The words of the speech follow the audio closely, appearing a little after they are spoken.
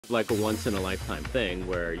like a once in a lifetime thing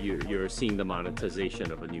where you're seeing the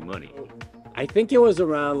monetization of a new money. I think it was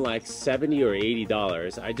around like $70 or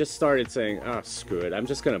 $80. I just started saying, oh, screw it, I'm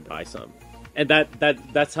just gonna buy some. And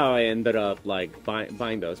that's how I ended up like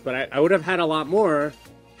buying those. But I would have had a lot more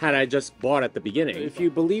had I just bought at the beginning. If you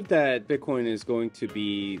believe that Bitcoin is going to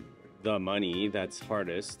be the money that's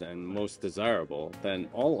hardest and most desirable, then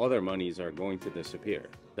all other monies are going to disappear.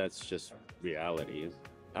 That's just reality.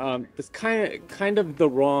 It's kind of the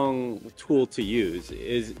wrong tool to use.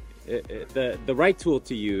 The right tool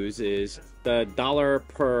to use is the dollar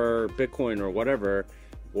per Bitcoin or whatever,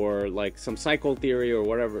 or like some cycle theory or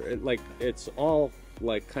whatever. It's all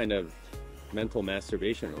like kind of mental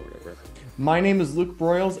masturbation or whatever. My name is Luke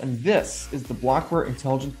Broyles, and this is the Blockware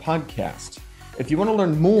Intelligence Podcast. If you want to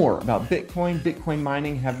learn more about Bitcoin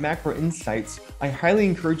mining, have macro insights, I highly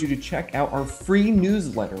encourage you to check out our free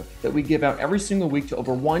newsletter that we give out every single week to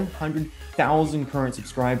over 100,000 current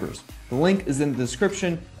subscribers. The link is in the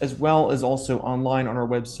description, as well as also online on our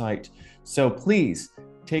website. So please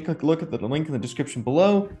take a look at the link in the description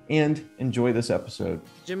below and enjoy this episode.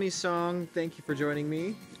 Jimmy Song, thank you for joining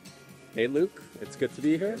me. Hey Luke, it's good to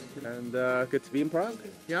be here and good to be in Prague.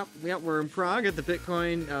 Yep, we're in Prague at the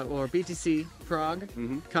Bitcoin or BTC Prague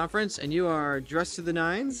conference, and you are dressed to the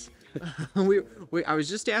nines. I was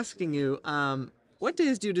just asking you, what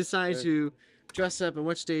days do you decide to dress up, and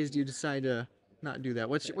which days do you decide to not do that?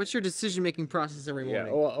 What's your decision-making process every morning?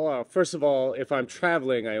 Yeah, well, first of all, if I'm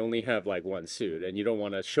traveling, I only have like one suit, and you don't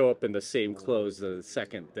want to show up in the same clothes the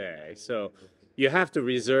second day. So you have to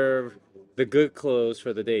reserve the good clothes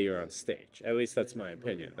for the day you're on stage. At least that's my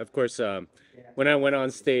opinion. Of course, when I went on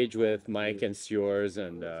stage with Mike and Stewars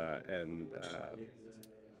and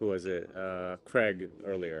who was it? Craig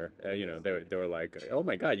earlier. They were like, "Oh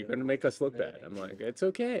my God, you're gonna make us look bad." I'm like, "It's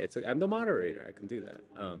okay. I'm the moderator. I can do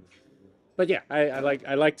that." But yeah, I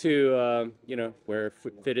like to wear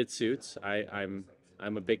fitted suits. I'm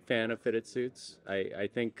a big fan of fitted suits. I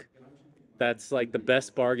think that's like the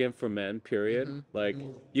best bargain for men, period. Like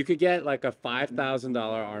you could get like a $5,000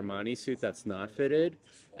 Armani suit that's not fitted,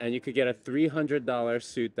 and you could get a $300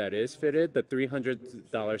 suit that is fitted. The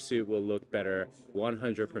 $300 suit will look better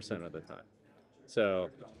 100% of the time. So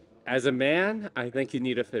as a man, I think you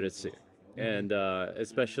need a fitted suit. And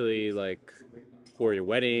especially like for your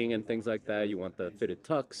wedding and things like that, you want the fitted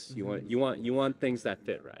tux. You want things that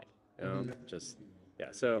fit right. Just yeah.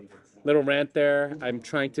 So little rant there. I'm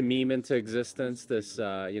trying to meme into existence this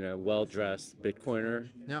well-dressed Bitcoiner.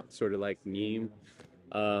 Yep. Sort of like meme.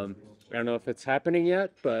 I don't know if it's happening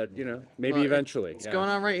yet, but maybe eventually. It's going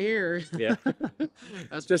on right here. Yeah.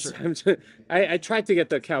 That's just, sure. I tried to get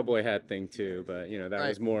the cowboy hat thing too, but that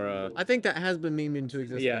was more. I think that has been memed into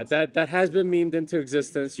existence. Yeah, that has been memed into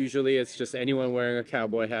existence. Usually, it's just anyone wearing a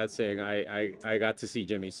cowboy hat saying, "I got to see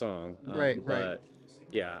Jimmy Song." Right. But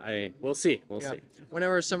yeah, we'll see. We'll see.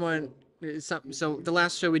 Whenever so the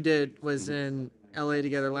last show we did was in LA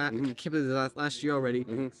together. I can't believe the last year already.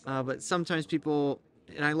 But sometimes people.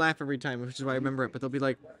 And I laugh every time, which is why I remember it. But they'll be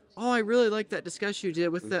like, "Oh, I really like that discussion you did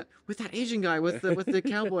with that Asian guy with the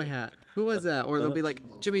cowboy hat. Who was that?" Or they'll be like,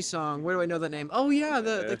 "Jimmy Song. Where do I know that name? Oh yeah,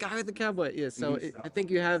 the guy with the cowboy." Yeah. So I think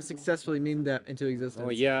you have successfully memed that into existence. Oh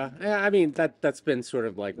yeah. I mean that's been sort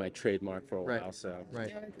of like my trademark for a while. So right.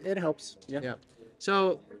 Yeah, it helps. Yeah.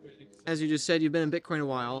 So, as you just said, you've been in Bitcoin a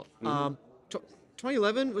while.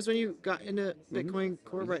 2011 was when you got into Bitcoin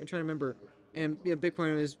Core, right? I'm trying to remember. And yeah,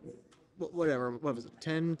 Bitcoin was. Whatever, what was it,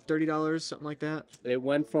 $10, $30, something like that? It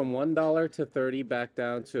went from $1 to 30 back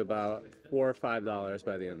down to about $4 or $5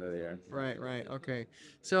 by the end of the year. Right, okay.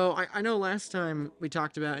 So I know last time we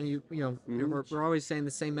talked about, and we're always saying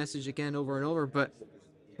the same message again over and over, but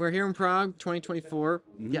we're here in Prague, 2024.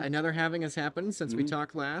 Yeah, another halving has happened since we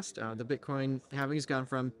talked last. The Bitcoin halving has gone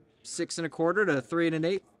from 6.25 to 3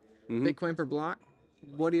 1/8 Bitcoin per block.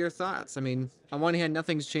 What are your thoughts? I mean, on one hand,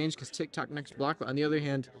 nothing's changed because TikTok next block, but on the other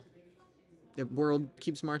hand, the world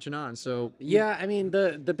keeps marching on. So yeah, I mean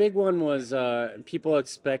the big one was people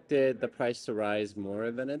expected the price to rise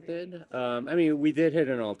more than it did. I mean we did hit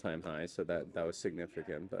an all-time high, so that was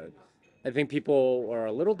significant, but I think people are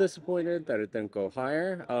a little disappointed that it didn't go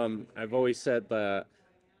higher. I've always said the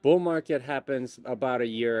bull market happens about a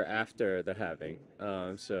year after the halving.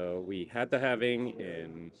 So we had the halving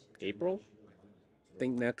in April. I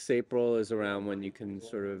think next April is around when you can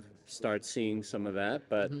sort of start seeing some of that,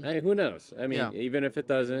 but hey, who knows? I mean, even if it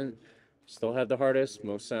doesn't, still have the hardest,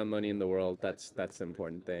 most sound money in the world. That's the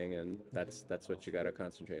important thing, and that's what you got to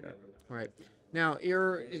concentrate on. Right. Now,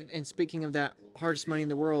 and speaking of that hardest money in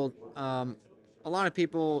the world, a lot of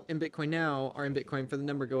people in Bitcoin now are in Bitcoin for the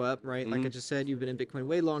number go up, right? Like I just said, you've been in Bitcoin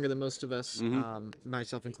way longer than most of us,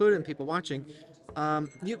 myself included, and people watching.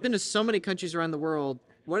 You've been to so many countries around the world.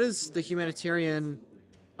 What is the humanitarian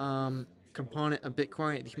component of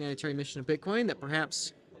Bitcoin, the humanitarian mission of Bitcoin, that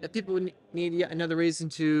perhaps if people would need yet another reason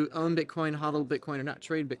to own Bitcoin, hodl Bitcoin, or not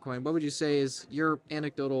trade Bitcoin, what would you say is your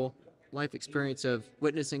anecdotal life experience of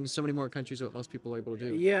witnessing so many more countries what most people are able to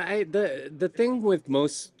do? Yeah, the thing with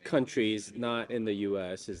most countries not in the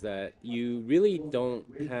U.S. is that you really don't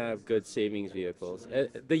have good savings vehicles.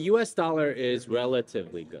 The U.S. dollar is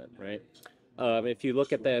relatively good, right? If you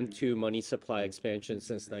look at the M2 money supply expansion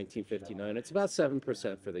since 1959, it's about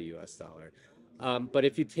 7% for the U.S. dollar. But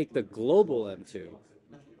if you take the global M2,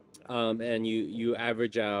 and you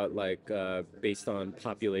average out like based on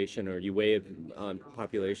population, or you weigh it on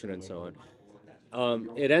population and so on,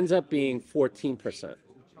 it ends up being 14%,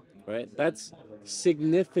 right? That's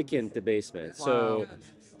significant debasement. So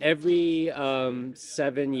every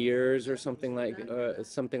 7 years or something like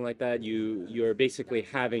that, you're basically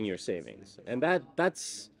halving your savings, and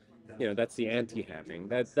that's that's the anti-halving.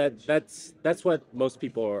 That's what most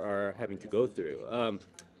people are having to go through.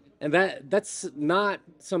 And that's not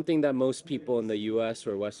something that most people in the U.S.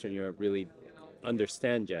 or Western Europe really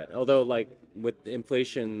understand yet. Although, like with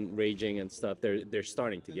inflation raging and stuff, they're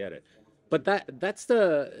starting to get it. But that's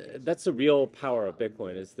the real power of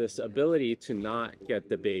Bitcoin, is this ability to not get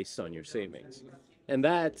the base on your savings, and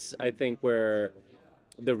that's, I think, where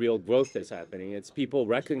the real growth is happening. It's people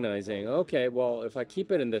recognizing, okay, well, if I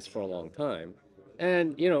keep it in this for a long time,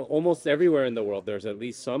 and almost everywhere in the world, there's at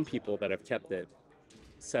least some people that have kept it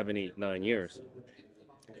 7, 8, 9 years.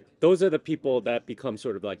 Those are the people that become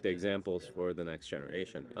sort of like the examples for the next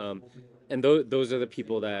generation. And those are the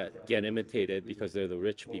people that get imitated because they're the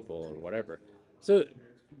rich people or whatever. So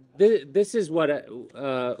this is what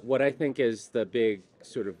I think is the big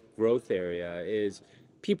sort of growth area, is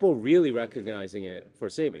people really recognizing it for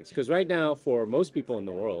savings. Because right now, for most people in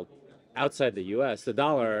the world, outside the U.S., the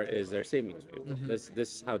dollar is their savings vehicle. This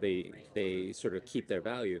is how they sort of keep their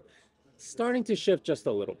value. Starting to shift just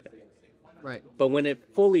a little bit. Right. But when it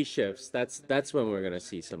fully shifts, that's when we're gonna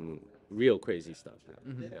see some real crazy stuff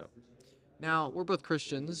happen. Yeah. Now, we're both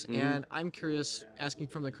Christians, and I'm curious, asking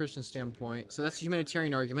from the Christian standpoint. So that's a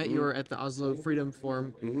humanitarian argument. You were at the Oslo Freedom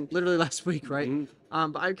Forum literally last week, right?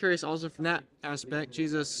 But I'm curious also from that aspect.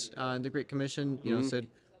 Jesus, in the Great Commission, said,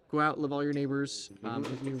 "Go out, love all your neighbors,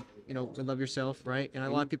 and love yourself," right? And a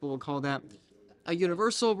lot of people will call that a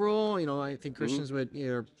universal rule. I think Christians would,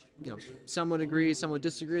 some would agree, some would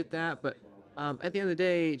disagree with that. But at the end of the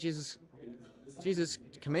day, Jesus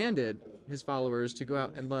commanded his followers to go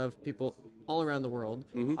out and love people all around the world,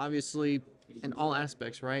 obviously in all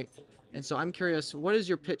aspects, right? And so I'm curious, what is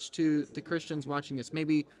your pitch to the Christians watching this?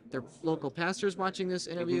 Maybe they're local pastors watching this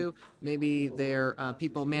interview, maybe they're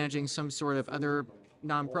people managing some sort of other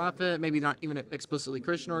nonprofit, maybe not even an explicitly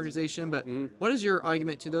Christian organization, but what is your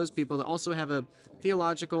argument to those people that also have a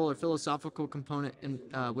theological or philosophical component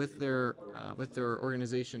with their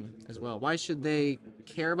organization as well? Why should they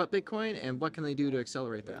care about Bitcoin, and what can they do to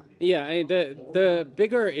accelerate that? Yeah, the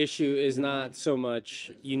bigger issue is not so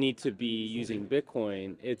much you need to be using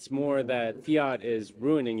Bitcoin. It's more that fiat is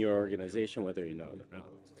ruining your organization, whether you know it or not.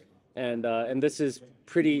 And this is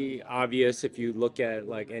pretty obvious if you look at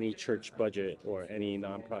like any church budget or any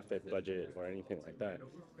nonprofit budget or anything like that.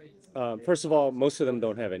 First of all, most of them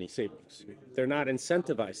don't have any savings. They're not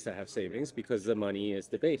incentivized to have savings because the money is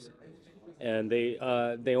debased, and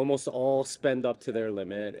they almost all spend up to their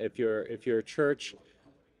limit. If you're a church,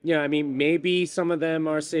 I mean, maybe some of them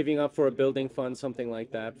are saving up for a building fund, something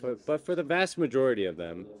like that. But for the vast majority of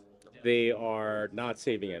them, they are not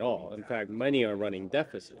saving at all. In fact, many are running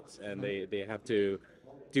deficits, and they have to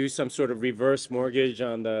do some sort of reverse mortgage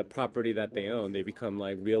on the property that they own. They become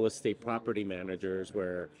like real estate property managers,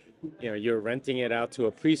 where you're renting it out to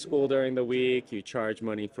a preschool during the week. You charge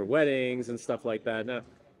money for weddings and stuff like that. Now,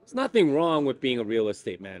 there's nothing wrong with being a real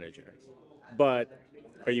estate manager, but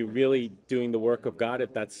are you really doing the work of God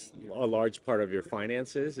if that's a large part of your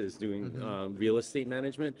finances, is doing real estate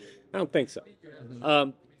management? I don't think so.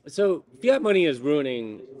 So fiat money is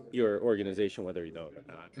ruining your organization, whether you know it or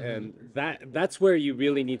not. And that's where you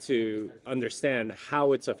really need to understand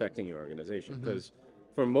how it's affecting your organization. Because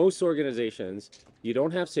for most organizations, you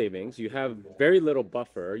don't have savings, you have very little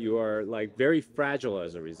buffer, you are like very fragile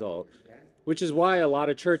as a result, which is why a lot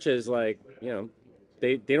of churches, like,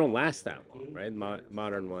 they don't last that long, right?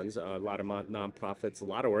 Modern ones, a lot of nonprofits, a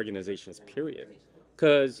lot of organizations, period.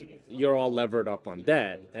 because you're all levered up on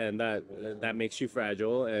debt, and that makes you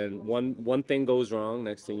fragile. And one thing goes wrong,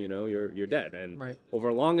 next thing you know, you're dead. And Right. over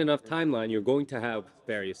a long enough timeline, you're going to have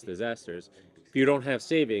various disasters. If you don't have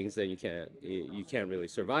savings, then you can't really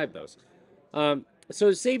survive those.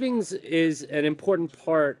 So savings is an important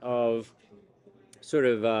part of sort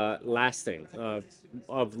of lasting,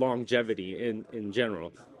 of longevity in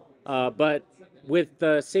general. But with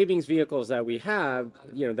the savings vehicles that we have,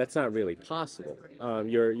 that's not really possible.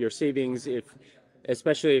 Your savings,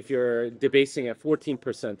 especially if you're debasing at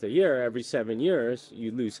 14% a year every 7 years,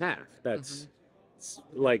 you lose half. That's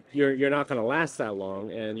like you're not going to last that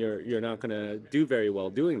long, and you're not going to do very well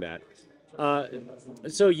doing that.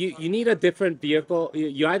 So you need a different vehicle.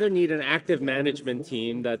 You either need an active management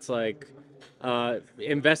team that's like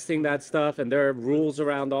investing that stuff, and there are rules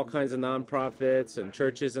around all kinds of nonprofits and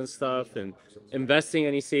churches and stuff, and investing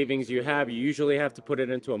any savings you have, you usually have to put it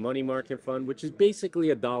into a money market fund, which is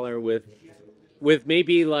basically a dollar with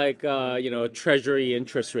maybe like a treasury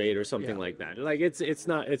interest rate or something like that. Like it's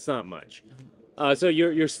not much. So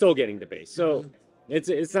you're still getting the base. So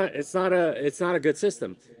it's not a good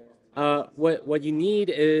system. What you need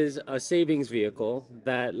is a savings vehicle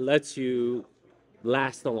that lets you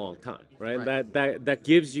last a long time, right? Right. That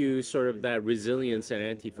gives you sort of that resilience and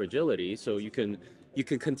anti-fragility, so you can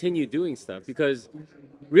continue doing stuff. Because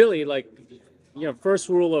really, like, first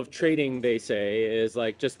rule of trading, they say, is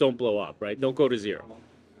like, just don't blow up, right? Don't go to zero.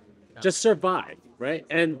 Just survive, right?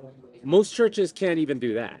 And most churches can't even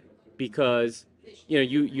do that, because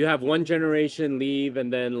you have one generation leave,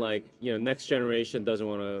 and then, like, next generation doesn't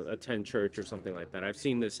want to attend church or something like that. I've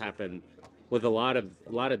seen this happen with a lot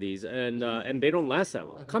of these, and they don't last that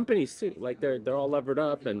long. Companies too, like they're all levered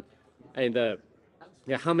up, and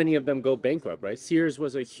yeah, how many of them go bankrupt, right? Sears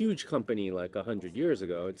was a huge company like 100 years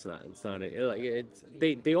ago. It's not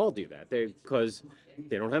they all do that, because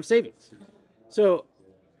they don't have savings. So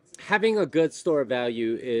having a good store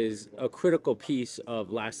value is a critical piece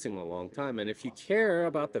of lasting a long time. And if you care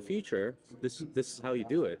about the future, this is how you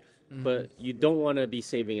do it. But you don't want to be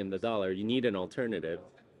saving in the dollar. You need an alternative.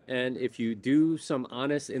 And if you do some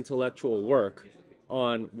honest intellectual work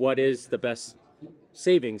on what is the best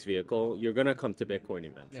savings vehicle, you're going to come to Bitcoin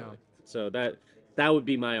eventually. Yeah. So that would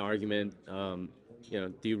be my argument. Do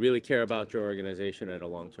you really care about your organization at a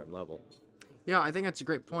long-term level? Yeah, I think that's a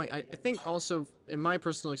great point. I think also, in my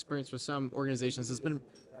personal experience with some organizations, has been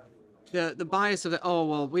the bias of that. Oh,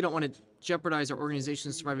 well, we don't want to jeopardize our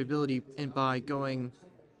organization's survivability and by going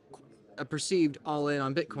a perceived all in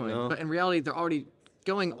on Bitcoin. No. But in reality, they're already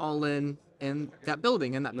going all in that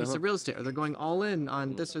building and that piece of real estate, or they're going all in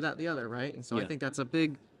on this or that, the other, right? And so I think that's a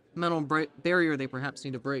big mental barrier they perhaps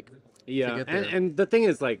need to break. Yeah, and the thing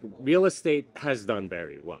is, like, real estate has done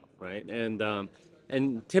very well, right?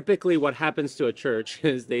 And typically what happens to a church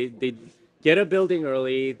is they get a building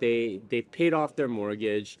early, they paid off their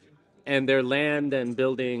mortgage, and their land and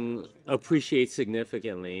building appreciates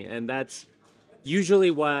significantly, and that's usually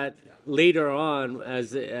what later on, as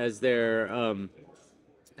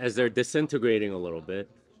they're disintegrating a little bit,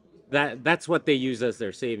 that's what they use as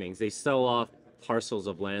their savings. They sell off parcels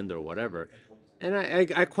of land or whatever. And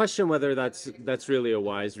I question whether that's really a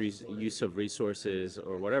wise use of resources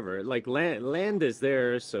or whatever. Like, land is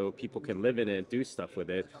there so people can live in it, do stuff with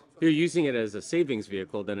it. If you're using it as a savings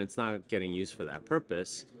vehicle, then it's not getting used for that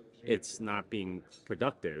purpose. It's not being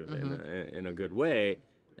productive in a good way,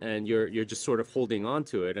 and you're just sort of holding on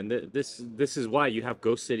to it. And this is why you have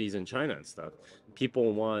ghost cities in China and stuff.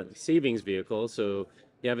 People want savings vehicles, so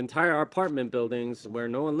you have entire apartment buildings where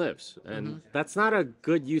no one lives, and that's not a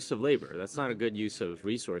good use of labor. That's not a good use of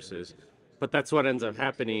resources. But that's what ends up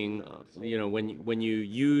happening, when you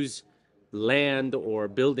use land or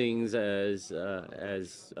buildings as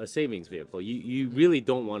a savings vehicle. You really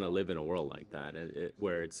don't want to live in a world like that,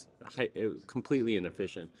 where it's completely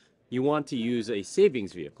inefficient. You want to use a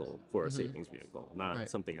savings vehicle for a savings vehicle, not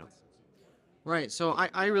something else. Right. So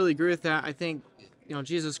I really agree with that. I think,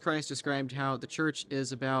 Jesus Christ described how the church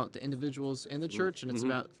is about the individuals in the church, and it's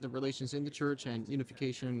about the relations in the church and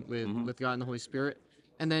unification with God and the Holy Spirit.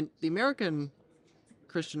 And then the American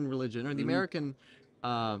Christian religion, or the American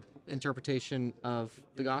interpretation of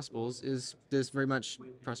the Gospels, is this very much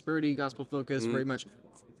prosperity gospel focus, very much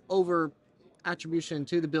over attribution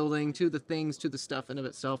to the building, to the things, to the stuff in of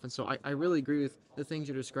itself. And so I really agree with the things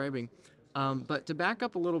you're describing. But to back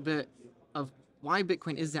up a little bit of why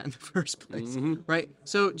Bitcoin is that in the first place, right?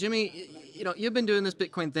 So Jimmy, you've been doing this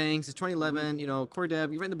Bitcoin thing since 2011. Core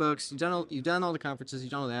Dev, you've written the books, you've done all the conferences, you've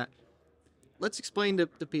done all that. Let's explain to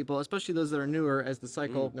people, especially those that are newer, as the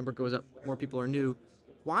cycle number goes up, more people are new.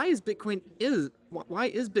 why is Bitcoin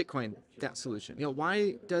that solution?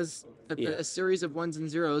 Why does a series of ones and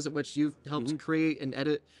zeros, at which you've helped create and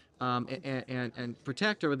edit and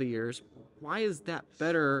protect over the years, why is that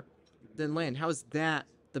better than land? How is that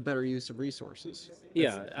the better use of resources?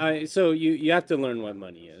 So you have to learn what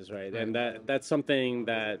money is, right? And that's something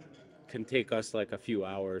that can take us like a few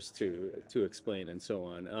hours to explain and so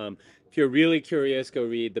on. If you're really curious, go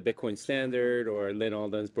read the Bitcoin Standard or Lynn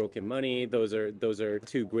Alden's Broken Money. Those are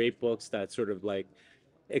two great books that sort of like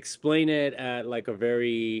explain it at like a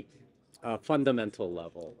very fundamental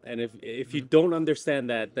level. And if you don't understand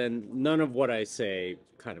that, then none of what I say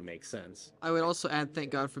kind of makes sense. I would also add,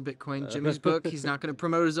 thank God for Bitcoin, Jimmy's book. He's not going to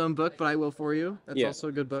promote his own book, but I will for you. That's also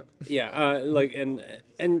a good book. Like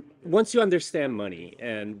and once you understand money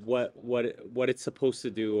and what it's supposed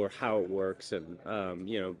to do or how it works and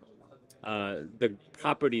the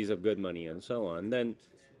properties of good money and so on, then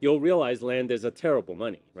you'll realize land is a terrible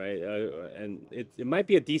money, right? And it might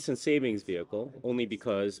be a decent savings vehicle only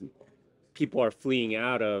because people are fleeing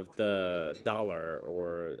out of the dollar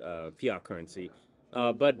or fiat currency,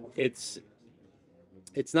 but it's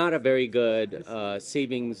not a very good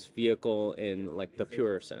savings vehicle in like the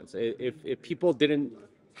pure sense. If people didn't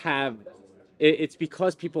have, it's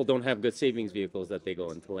because people don't have good savings vehicles that they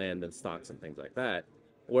go into land and stocks and things like that.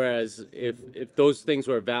 Whereas if those things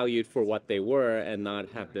were valued for what they were and not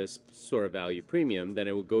have this sort of value premium, then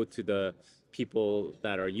it would go to the people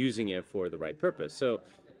that are using it for the right purpose. So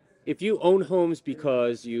if you own homes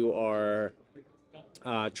because you are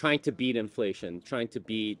trying to beat inflation, trying to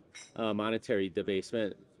beat monetary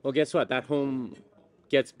debasement, well, guess what? That home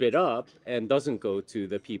gets bid up and doesn't go to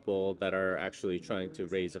the people that are actually trying to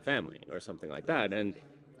raise a family or something like that. And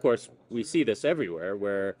of course, we see this everywhere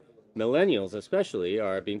where millennials especially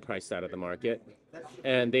are being priced out of the market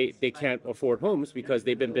and they can't afford homes because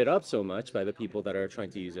they've been bid up so much by the people that are trying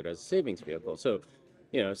to use it as a savings vehicle. So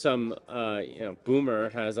some boomer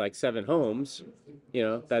has like 7 homes,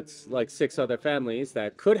 that's like 6 other families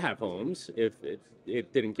that could have homes if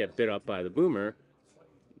it didn't get bid up by the boomer,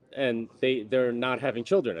 and they're not having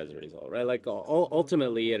children as a result, right? Like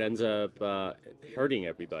ultimately it ends up hurting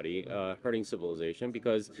everybody, hurting civilization,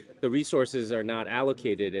 because the resources are not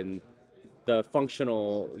allocated in the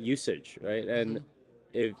functional usage, right? And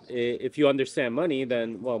if you understand money,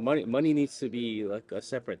 then money needs to be like a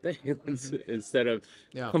separate thing instead of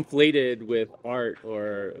conflated with art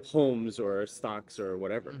or homes or stocks or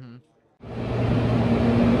whatever.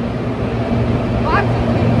 Lots of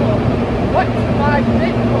people want to buy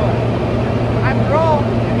Bitcoin. After all,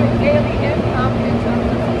 you get daily income in terms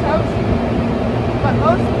of Satoshi. But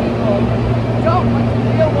most people don't want to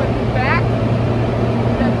deal with the fact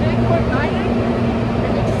that Bitcoin mining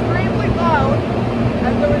is extremely loud,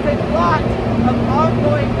 and there is a lot of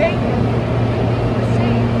ongoing maintenance with these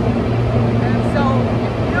machines. And so,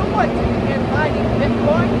 if you want to begin mining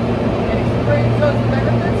Bitcoin and experience those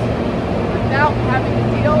benefits without having to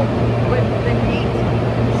deal with the heat,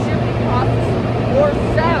 shipping costs, or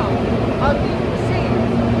sound of these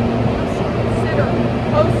machines, you should consider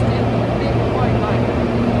hosting Bitcoin mining.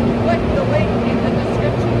 Click the link in the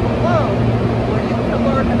description below where you can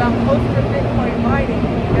learn about hosted Bitcoin mining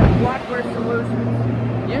and Blockware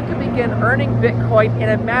Solutions. You can begin earning Bitcoin in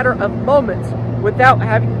a matter of moments without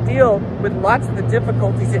having to deal with lots of the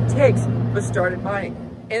difficulties it takes to start mining.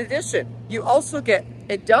 In addition, you also get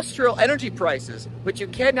industrial energy prices, which you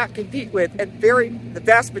cannot compete with in the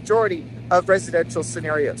vast majority of residential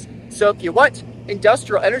scenarios. So if you want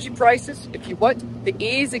industrial energy prices, if you want the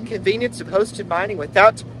ease and convenience of hosted mining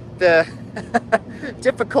without the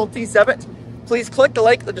difficulties of it, please click the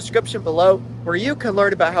link in the description below where you can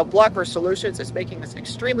learn about how Blockware Solutions is making this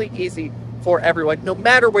extremely easy for everyone. No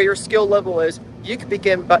matter where your skill level is, you can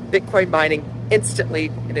begin Bitcoin mining instantly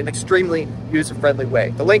in an extremely user-friendly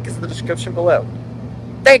way. The link is in the description below.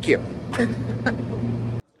 Thank you.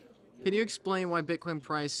 Can you explain why Bitcoin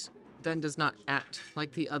price then does not act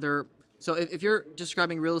like the other? So if you're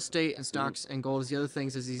describing real estate and stocks and gold as the other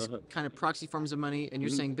things as these kind of proxy forms of money, and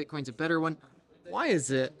you're saying Bitcoin's a better one, why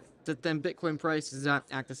is it that then Bitcoin price does not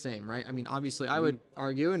act the same, right? I mean, obviously I would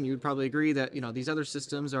argue, and you'd probably agree, that these other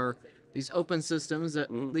systems are these open systems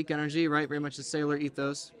that leak energy, right? Very much the sailor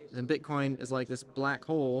ethos. And Bitcoin is like this black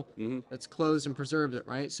hole that's closed and preserved it,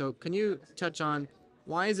 right? So can you touch on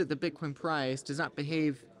why is it the Bitcoin price does not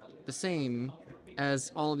behave the same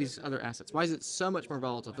as all of these other assets? Why is it so much more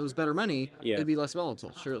volatile? If it was better money, it'd be less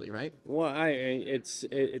volatile, surely, right? Well,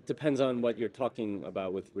 it depends on what you're talking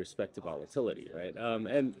about with respect to volatility, right?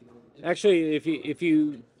 And actually, if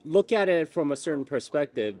you look at it from a certain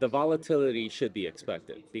perspective, the volatility should be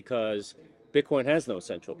expected because Bitcoin has no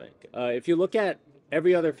central bank. If you look at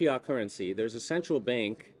every other fiat currency, there's a central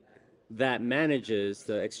bank that manages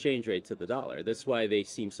the exchange rate to the dollar. That's why they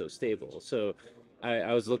seem so stable. So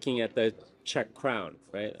I was looking at the Czech crown,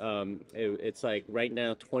 right? It's like right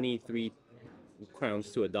now 23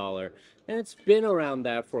 crowns to a dollar, and it's been around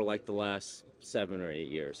that for like the last 7 or 8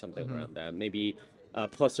 years, something around that, maybe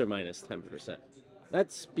plus or minus 10%.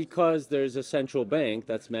 That's because there's a central bank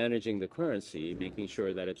that's managing the currency, making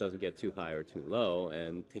sure that it doesn't get too high or too low,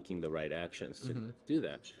 and taking the right actions to do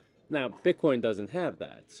that. Now, Bitcoin doesn't have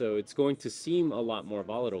that, so it's going to seem a lot more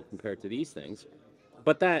volatile compared to these things.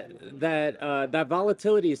 But that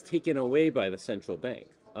volatility is taken away by the central bank.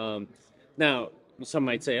 Now, some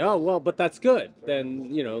might say, "Oh, well, but that's good."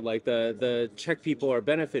 Then like the Czech people are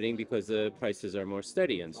benefiting because the prices are more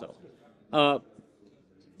steady and so on.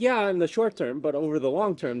 Yeah, in the short term, but over the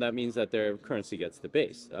long term, that means that their currency gets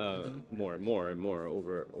debased more and more and more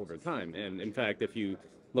over time. And in fact, if you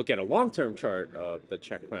look at a long-term chart of the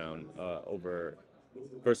Czech crown over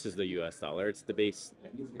versus the U.S. dollar, it's debased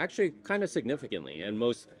actually kind of significantly, and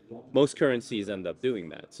most currencies end up doing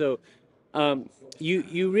that. So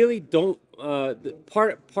you really don't.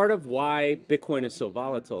 Part of why Bitcoin is so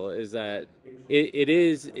volatile is that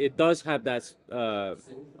it does have that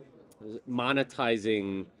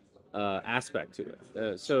monetizing aspect to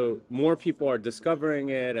it. So more people are discovering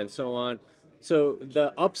it and so on. So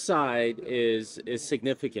the upside is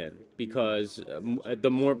significant because the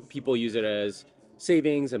more people use it as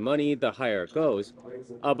savings and money, the higher it goes.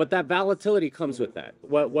 But that volatility comes with that.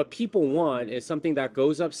 What people want is something that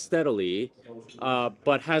goes up steadily,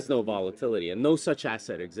 but has no volatility, and no such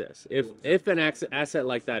asset exists. If an asset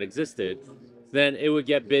like that existed, then it would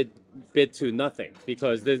get bid to nothing,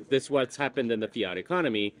 because this what's happened in the fiat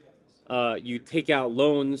economy. You take out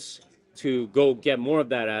loans to go get more of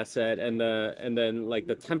that asset, and then like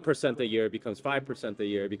the 10% a year becomes 5% a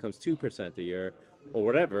year, becomes 2% a year, or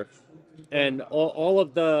whatever, and all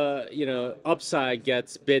of the upside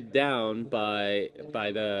gets bid down by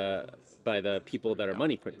the people that are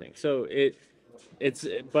money printing. So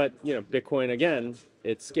but Bitcoin, again,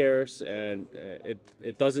 it's scarce, and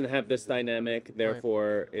it doesn't have this dynamic.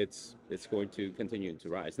 Therefore, it's going to continue to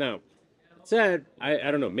rise. Now, said,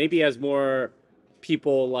 I don't know, maybe as more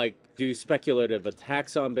people like do speculative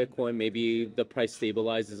attacks on Bitcoin, maybe the price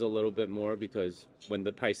stabilizes a little bit more, because when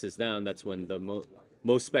the price is down, that's when the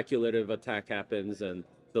most speculative attack happens, and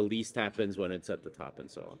the least happens when it's at the top and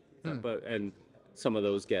so on. And some of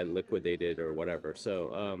those get liquidated or whatever.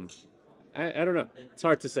 So I don't know. It's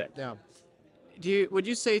hard to say. Yeah. Would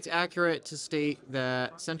you say it's accurate to state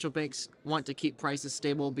that central banks want to keep prices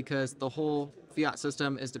stable because the whole fiat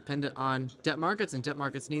system is dependent on debt markets, and debt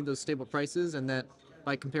markets need those stable prices, and that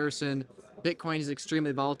by comparison, Bitcoin is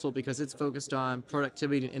extremely volatile because it's focused on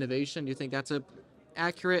productivity and innovation? Do you think that's a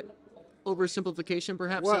accurate oversimplification,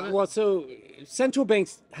 perhaps? Well, so central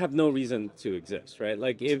banks have no reason to exist, right?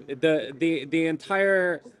 Like, if the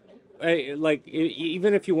entire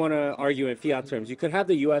even if you want to argue in fiat terms, you could have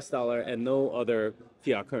the U.S. dollar and no other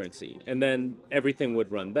fiat currency, and then everything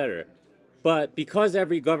would run better. But because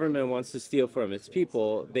every government wants to steal from its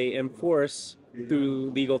people, they enforce through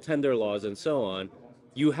legal tender laws and so on,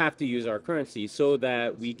 you have to use our currency so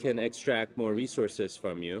that we can extract more resources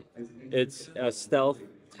from you. It's a stealth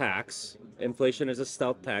tax. Inflation is a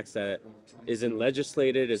stealth tax that isn't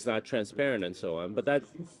legislated, is not transparent, and so on. But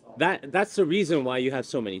that's the reason why you have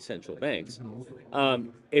so many central banks.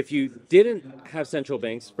 If you didn't have central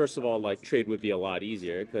banks, first of all, like, trade would be a lot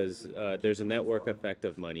easier, because there's a network effect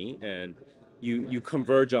of money, and you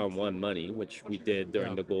converge on one money, which we did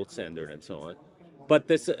during the gold standard and so on. But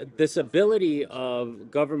this ability of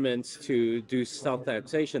governments to do stealth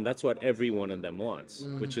taxation, that's what every one of them wants,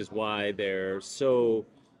 which is why they're so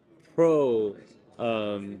pro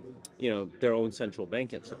their own central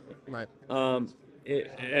bank and something. Right.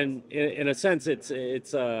 And in a sense,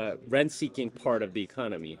 it's a rent-seeking part of the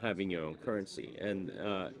economy, having your own currency, and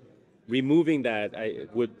removing that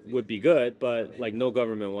would be good, but like, no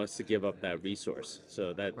government wants to give up that resource.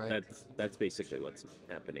 So that's basically what's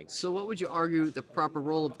happening. So what would you argue the proper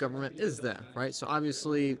role of government is then, right? So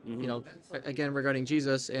obviously, again, regarding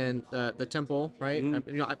Jesus and the temple, right?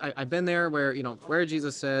 I've been there where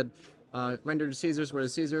Jesus said, render to Caesar's what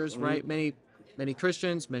is Caesar's, right? Many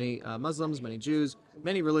Christians, many Muslims, many Jews,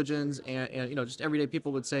 many religions, and just everyday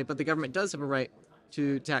people would say, but the government does have a right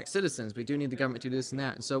to tax citizens. We do need the government to do this and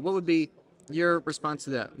that. And so what would be your response to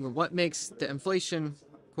that? What makes the inflation,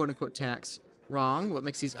 quote unquote, tax wrong? What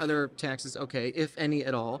makes these other taxes okay, if any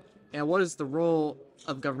at all? And what is the role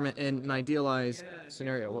of government in an idealized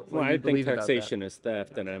scenario? What I think taxation is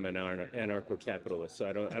theft, and I'm an anarcho-capitalist, so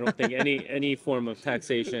I don't think any form of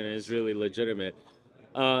taxation is really legitimate.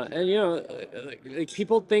 And like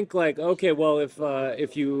people think like, okay, well,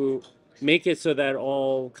 if you make it so that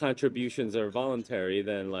all contributions are voluntary,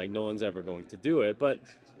 then like no one's ever going to do it. But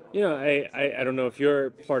I don't know if you're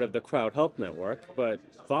part of the Crowd Help Network, but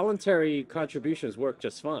voluntary contributions work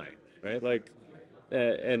just fine, right? Like,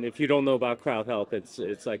 and if you don't know about Crowd Help,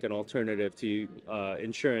 it's like an alternative to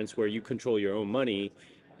insurance where you control your own money,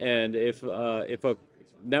 and if a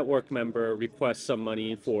network member requests some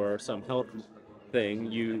money for some health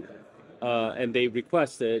thing, and they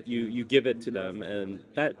request it, you give it to them, and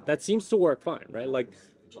that seems to work fine, right? Like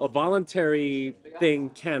a voluntary thing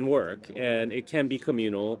can work, and it can be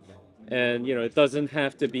communal, and it doesn't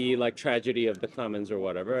have to be like tragedy of the commons or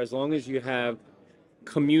whatever, as long as you have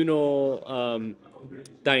communal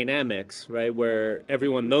dynamics, right, where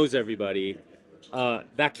everyone knows everybody,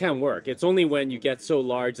 that can work. It's only when you get so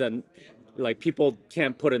large that like people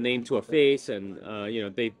can't put a name to a face, and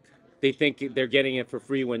they think they're getting it for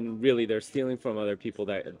free when really they're stealing from other people,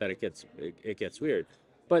 that it gets weird.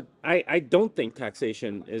 But I don't think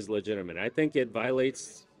taxation is legitimate. I think it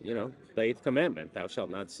violates the eighth commandment, thou shalt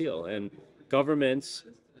not steal, and governments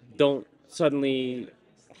don't suddenly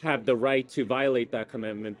have the right to violate that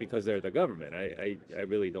commandment because they're the government. I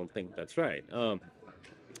really don't think that's right.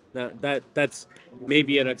 Now that's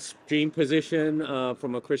maybe an extreme position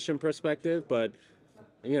from a Christian perspective, but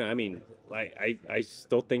I mean, I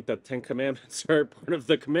still think that Ten Commandments are part of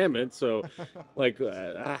the commandments. So, like,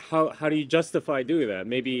 how do you justify doing that?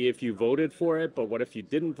 Maybe if you voted for it, but what if you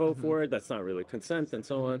didn't vote for it? That's not really consent, and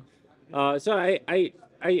so on. So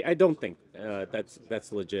I don't think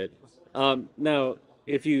that's legit. Now,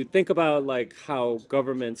 if you think about like how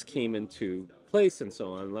governments came into place and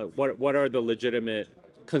so on, like what are the legitimate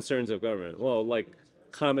concerns of government? Well, like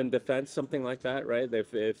common defense, something like that, right?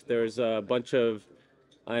 If there's a bunch of,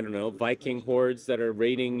 I don't know, Viking hordes that are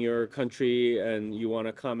raiding your country and you want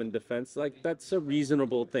a common defense, like that's a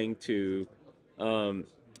reasonable thing um,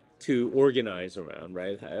 to organize around,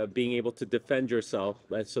 right? Being able to defend yourself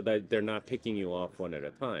so that they're not picking you off one at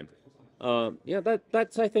a time. Yeah,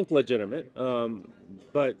 that's I think legitimate.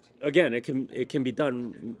 But again, it can be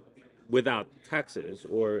done without taxes,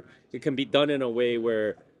 or it can be done in a way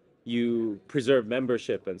where you preserve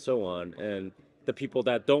membership and so on, and the people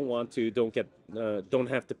that don't want to don't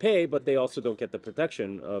have to pay, but they also don't get the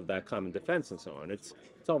protection of that common defense and so on. It's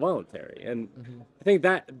all voluntary, and I think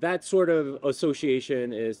that sort of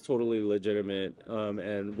association is totally legitimate,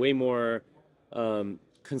 and way more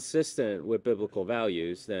consistent with biblical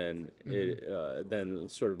values than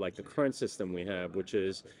sort of like the current system we have, which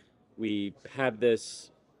is we have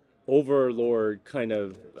this overlord kind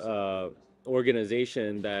of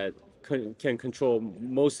organization that can control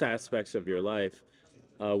most aspects of your life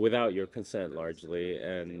without your consent largely,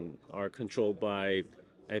 and are controlled by,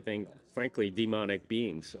 I think, frankly, demonic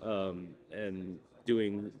beings, and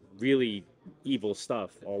doing really evil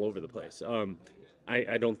stuff all over the place.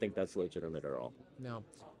 I don't think that's legitimate at all. No,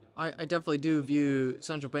 I definitely do view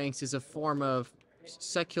central banks as a form of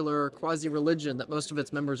secular quasi-religion that most of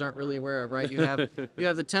its members aren't really aware of, right? You have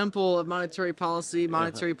the temple of monetary policy.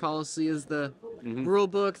 Monetary policy is the rule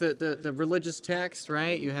book, the religious text,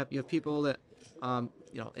 right? You have people that,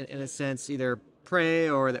 in a sense, either pray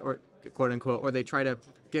or quote unquote, or they try to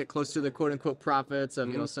get close to the quote unquote prophets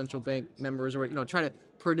of central bank members, or try to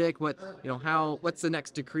predict what's the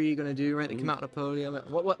next decree going to do, right? They come out on a podium.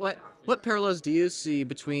 What parallels do you see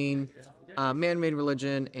between man-made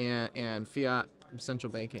religion and fiat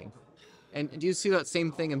central banking? And do you see that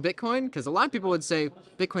same thing in Bitcoin? Because a lot of people would say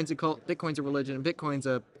Bitcoin's a cult, Bitcoin's a religion, and Bitcoin's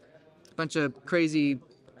a bunch of crazy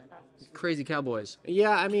cowboys.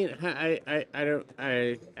 Yeah, I mean, I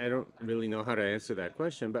don't really know how to answer that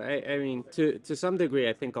question, but I mean, to some degree,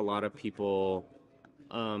 I think a lot of people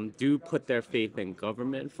do put their faith in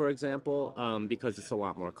government, for example, because it's a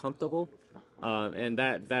lot more comfortable. And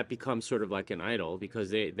that becomes sort of like an idol, because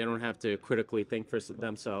they don't have to critically think for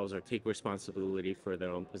themselves or take responsibility for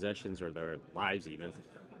their own possessions or their lives even,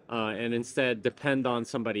 and instead depend on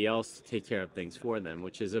somebody else to take care of things for them,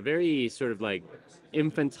 which is a very sort of like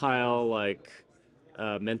infantile like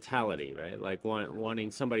mentality, right? Like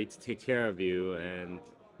wanting somebody to take care of you and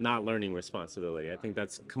not learning responsibility. I think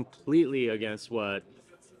that's completely against what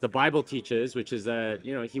the Bible teaches, which is that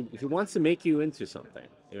he wants to make you into something,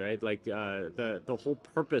 right? Like the whole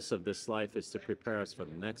purpose of this life is to prepare us for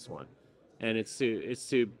the next one, and it's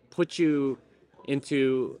to put you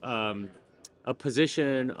into a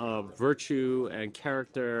position of virtue and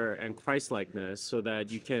character and Christ-likeness, so that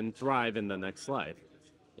you can thrive in the next life.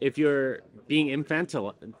 If you're being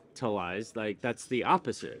infantilized, like that's the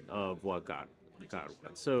opposite of what God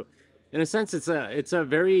wants. So, in a sense, it's a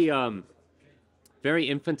very very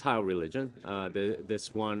infantile religion,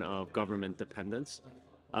 this one of government dependence.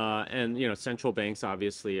 And central banks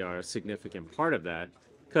obviously are a significant part of that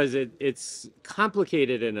because it's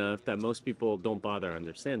complicated enough that most people don't bother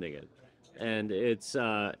understanding it, and it's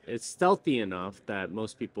stealthy enough that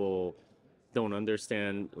most people don't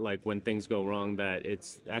understand, like, when things go wrong, that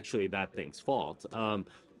it's actually that thing's fault.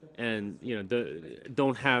 And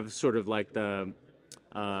don't have sort of like the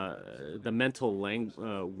mental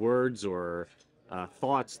words or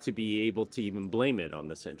thoughts to be able to even blame it on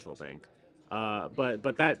the central bank.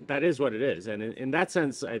 But that is what it is, and in that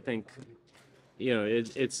sense, I think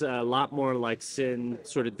it's a lot more like sin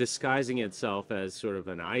sort of disguising itself as sort of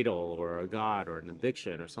an idol or a god or an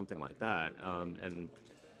addiction or something like that. And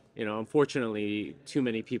unfortunately, too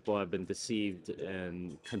many people have been deceived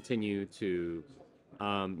and continue to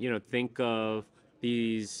think of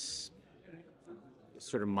these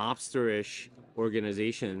sort of mobsterish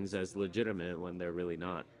organizations as legitimate when they're really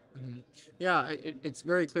not. Yeah, it's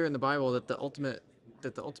very clear in the Bible that the ultimate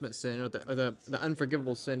sin, or the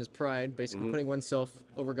unforgivable sin, is pride, basically putting oneself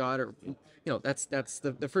over God, or that's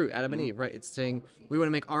the fruit, Adam and Eve, right? It's saying we want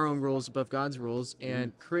to make our own rules above God's rules,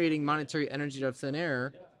 and creating monetary energy out of thin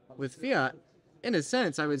air with fiat, in a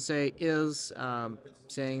sense, I would say, is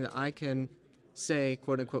saying that I can say,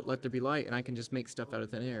 quote unquote, let there be light, and I can just make stuff out of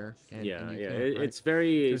thin air. And you can't, right? It's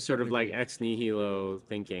very To a sort certain of like degree. ex nihilo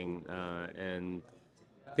thinking, and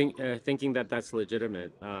thinking that that's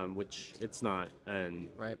legitimate, which it's not. And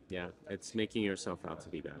Right. yeah, it's making yourself out to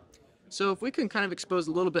be bad. So if we can kind of expose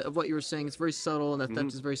a little bit of what you were saying, it's very subtle, and the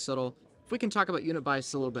theft is very subtle. If we can talk about unit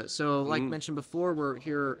bias a little bit. So like mentioned before, we're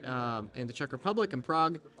here in the Czech Republic, in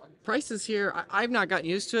Prague. Prices here, I've not gotten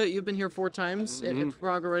used to it. You've been here 4 times in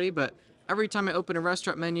Prague already, but every time I open a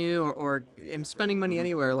restaurant menu, or am spending money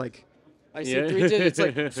anywhere, like I see Yeah. 3 digits,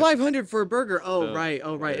 like 500 for a burger. Oh, Oh, right.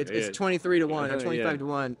 yeah, It's yeah. 23 to 1 or 25 Yeah. to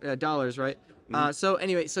 1 dollars, right? So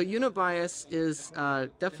anyway, so unit bias is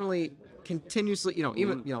definitely continuously,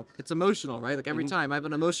 even, it's emotional, right? Like every time I have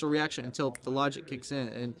an emotional reaction until the logic kicks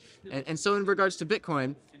in. And so in regards to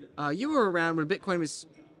Bitcoin, you were around when Bitcoin was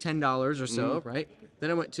 $10 or so, right? Then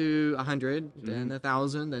it went to 100, then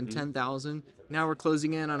 1,000, then 10,000. Now we're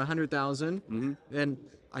closing in on 100,000. And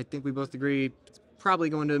I think we both agree it's probably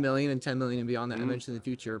going to 1 million and 10 million and beyond that eventually in the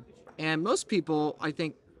future. And most people, I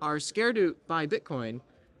think, are scared to buy Bitcoin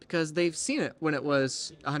because they've seen it when it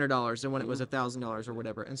was $100 and when it was $1,000 or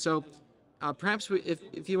whatever. And so perhaps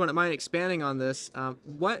if you wouldn't mind expanding on this,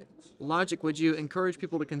 what logic would you encourage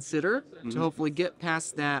people to consider to hopefully get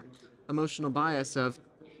past that emotional bias of,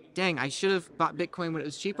 dang, I should have bought Bitcoin when it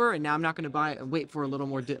was cheaper, and now I'm not going to buy it and wait for a little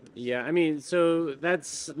more dip. Yeah, I mean, so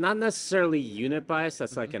that's not necessarily unit bias.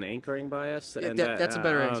 That's like an anchoring bias, Yeah, and that's a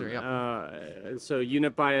better answer. Yeah. so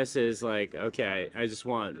unit bias is like, okay, I just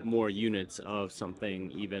want more units of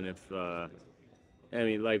something, even if I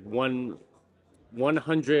mean, like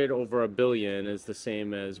 100 over a billion is the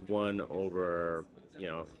same as 1 over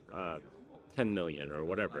 10 million or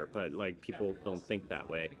whatever. But like, people don't think that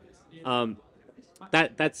way.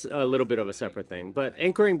 That's a little bit of a separate thing, but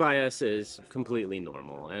anchoring bias is completely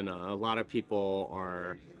normal, and a lot of people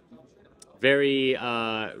are very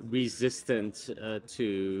resistant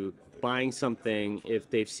to buying something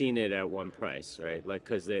if they've seen it at one price, right? Like,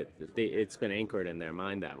 because it's been anchored in their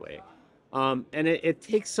mind that way. And it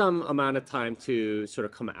takes some amount of time to sort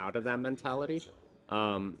of come out of that mentality,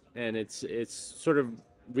 and it's sort of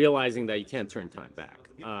realizing that you can't turn time back.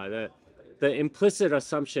 The implicit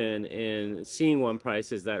assumption in seeing one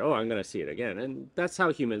price is that, oh, I'm going to see it again, and that's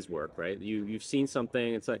how humans work, right? You've seen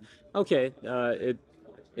something, it's like, okay,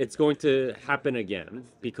 it's going to happen again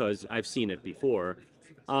because I've seen it before.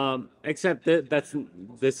 Except that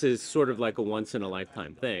this is sort of like a once in a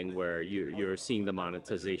lifetime thing where you're seeing the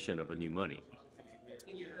monetization of a new money.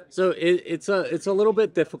 So it's a little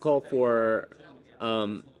bit difficult for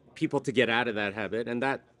people to get out of that habit, and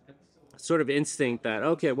that sort of instinct that,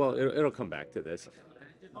 okay, well, it'll come back to this.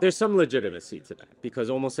 There's some legitimacy to that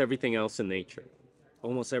because almost everything else in nature,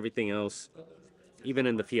 almost everything else, even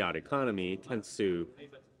in the fiat economy, tends to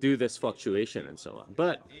do this fluctuation and so on.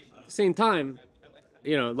 But at the same time,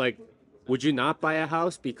 like, would you not buy a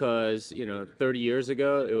house because 30 years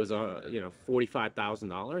ago it was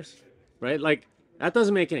 $45,000, right? Like, that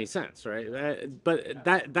doesn't make any sense, right? But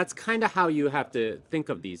that's kind of how you have to think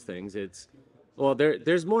of these things. It's, well,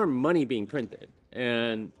 there's more money being printed,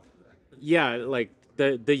 and yeah, like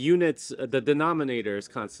the units, the denominator is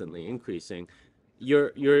constantly increasing.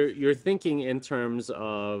 You're thinking in terms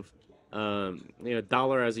of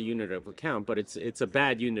dollar as a unit of account, but it's a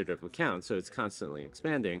bad unit of account, so it's constantly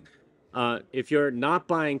expanding. If you're not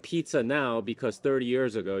buying pizza now because 30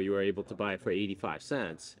 years ago you were able to buy it for 85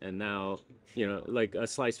 cents, and now, like a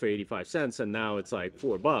slice for 85 cents, and now it's like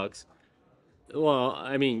 $4. Well,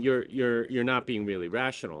 I mean, you're not being really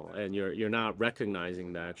rational, and you're not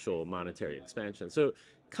recognizing the actual monetary expansion. So,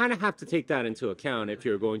 kind of have to take that into account if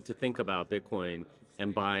you're going to think about Bitcoin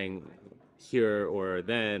and buying here or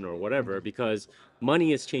then or whatever, because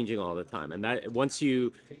money is changing all the time, and that once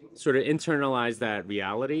you sort of internalize that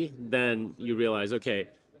reality, then you realize, okay,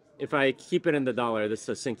 if I keep it in the dollar, this is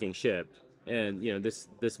a sinking ship, and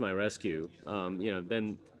this my rescue.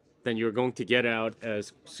 Then you're going to get out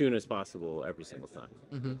as soon as possible every single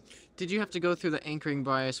time. Did you have to go through the anchoring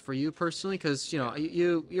bias for you personally? Because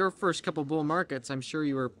your first couple bull markets, I'm sure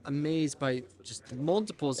you were amazed by just the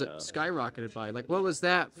multiples that skyrocketed by. Like, what was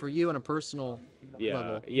that for you on a personal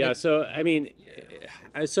level? Yeah. So I mean,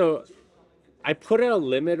 I put a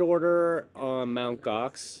limit order on Mount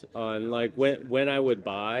Gox on like when I would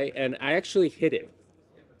buy, and I actually hit it.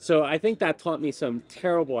 So I think that taught me some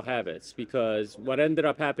terrible habits, because what ended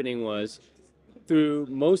up happening was through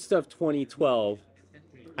most of 2012,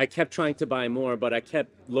 I kept trying to buy more, but I kept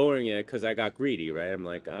lowering it because I got greedy, right? I'm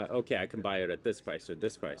like, okay, I can buy it at this price or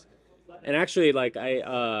this price. And actually, like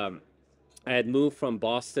I had moved from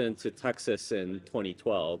Boston to Texas in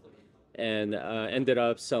 2012, and ended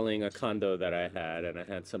up selling a condo that I had, and I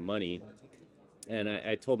had some money. And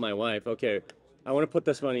I told my wife, okay, I want to put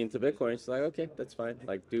this money into Bitcoin. She's like, okay, that's fine.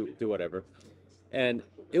 Like, do whatever. And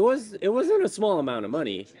it wasn't a small amount of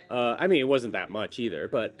money. I mean, it wasn't that much either,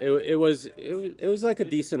 but it was like a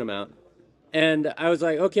decent amount. And I was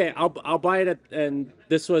like, okay, I'll buy it and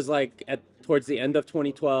this was like towards the end of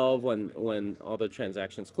 2012 when all the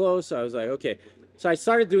transactions closed. So I was like, okay. So I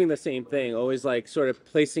started doing the same thing, always like sort of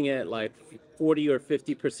placing it like 40 or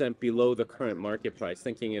 50% below the current market price,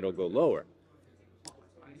 thinking it'll go lower.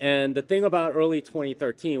 And the thing about early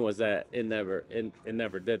 2013 was that it never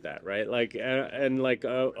did that, right? Like, and like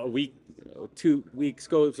a week, 2 weeks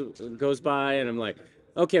goes by, and I'm like,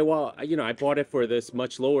 okay, well, I bought it for this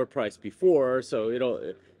much lower price before, so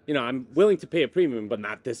I'm willing to pay a premium, but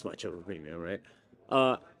not this much of a premium, right?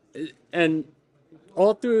 And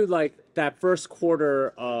all through like that first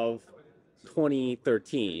quarter of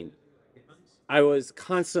 2013, I was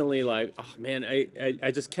constantly like, oh man, I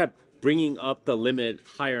just kept bringing up the limit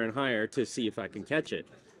higher and higher to see if I can catch it.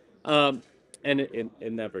 And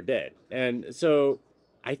it never did. And so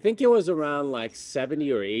I think it was around like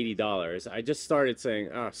 $70 or $80. I just started saying,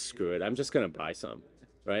 oh, screw it. I'm just going to buy some,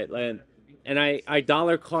 right? And I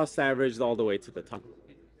dollar cost averaged all the way to the top.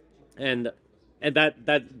 And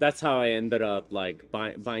that's how I ended up like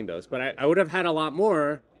buying those. But I would have had a lot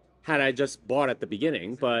more had I just bought at the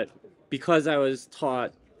beginning. But because I was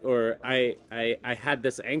taught, or I had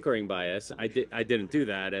this anchoring bias, I didn't do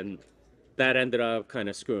that, and that ended up kind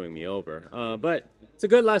of screwing me over. But it's a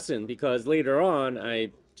good lesson, because later on I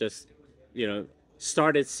just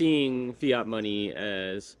started seeing fiat money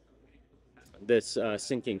as this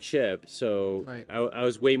sinking ship, so Right. I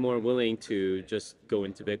was way more willing to just go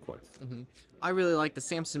into Bitcoin. I really like the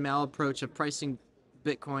Samson Mal approach of pricing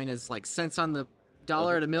Bitcoin as like cents on the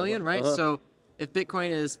dollar at a million, right? So if Bitcoin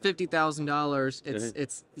is $50,000,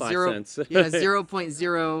 it's 5 zero, cents.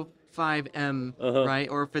 0.05 M, right?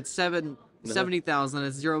 Or if it's 70,000,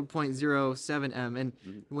 it's 0.07 M. And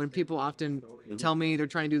when people often tell me they're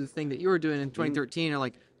trying to do the thing that you were doing in 2013, or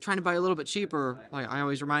like trying to buy a little bit cheaper, like I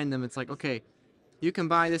always remind them, it's like, okay, you can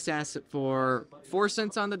buy this asset for 4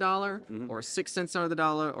 cents on the dollar, or 6 cents on the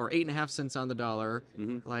dollar, or 8.5 cents on the dollar.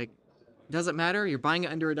 Like, doesn't matter. You're buying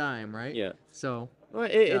it under a dime, right? Yeah. So. Well,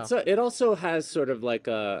 it also has sort of like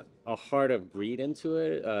a heart of greed into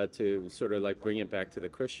it, to sort of like bring it back to the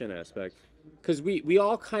Christian aspect, because we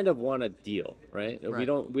all kind of want a deal, right? We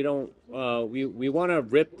want to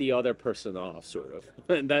rip the other person off, sort of.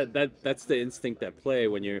 And that's the instinct at play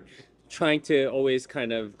when you're trying to always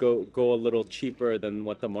kind of go a little cheaper than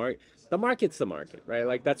what the market's the market, right?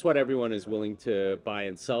 Like that's what everyone is willing to buy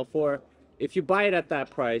and sell for. If you buy it at that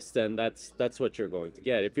price, then that's what you're going to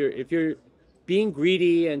get. If you're being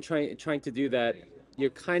greedy and trying to do that,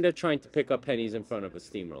 you're kind of trying to pick up pennies in front of a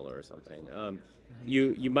steamroller or something.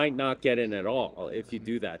 You might not get in at all if you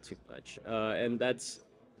do that too much, and that's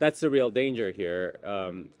the real danger here.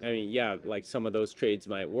 I mean, yeah, like some of those trades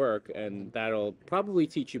might work, and that'll probably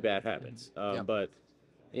teach you bad habits. But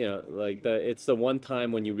like it's the one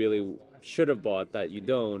time when you really should have bought that you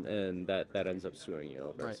don't, and that ends up screwing you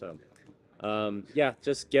over. Right. So. Yeah,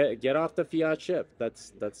 just get off the fiat ship.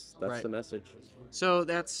 That's Right. the message. So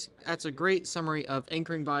that's a great summary of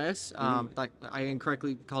anchoring bias. Like I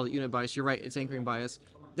incorrectly called it unit bias. You're right, it's anchoring bias.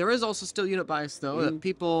 There is also still unit bias though, that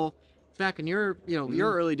people back in your,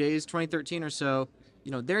 your early days, 2013 or so,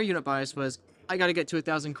 their unit bias was, I got to get to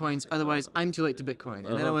 1,000 coins, otherwise I'm too late to Bitcoin.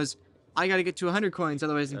 And then it was, I got to get to 100 coins,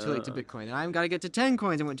 otherwise I'm too late to Bitcoin. And I've got to get to 10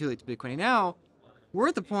 coins, I'm too late to Bitcoin. And now we're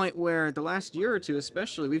at the point where the last year or two,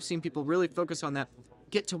 especially, we've seen people really focus on that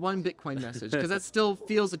get to 1 Bitcoin message, because that still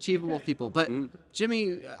feels achievable to people. But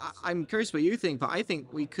Jimmy, I'm curious what you think, but I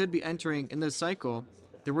think we could be entering in this cycle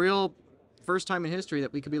the real first time in history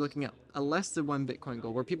that we could be looking at a less than 1 Bitcoin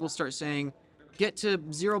goal, where people start saying, get to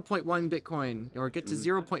 0.1 Bitcoin, or get to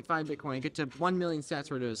 0.5 Bitcoin, get to 1 million sats,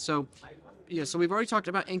 where it is. So, yeah, so we've already talked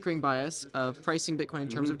about anchoring bias of pricing Bitcoin in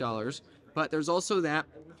terms of dollars, but there's also that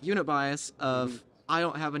unit bias of I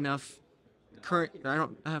don't have enough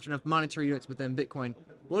monetary units within Bitcoin.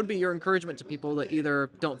 What would be your encouragement to people that either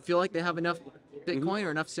don't feel like they have enough Bitcoin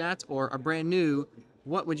or enough sats, or are brand new?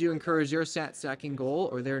 What would you encourage your sat stacking goal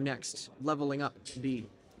or their next leveling up to be?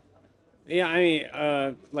 Yeah, I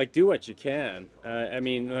mean, like, do what you can. I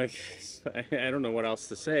mean, like, I don't know what else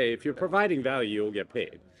to say. If you're providing value, you'll get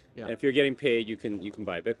paid. Yeah. And if you're getting paid, you can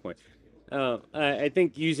buy Bitcoin. I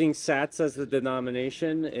think using sats as the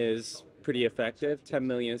denomination is pretty effective. 10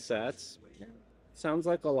 million sats sounds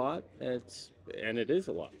like a lot. And it is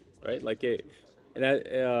a lot, right? Like that,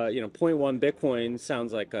 0.1 Bitcoin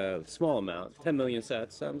sounds like a small amount. 10 million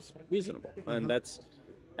sats sounds reasonable, and that's,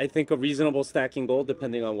 I think, a reasonable stacking goal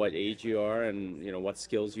depending on what age you are and what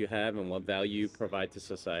skills you have and what value you provide to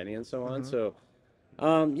society and so on. So,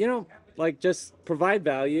 like, just provide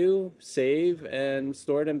value, save, and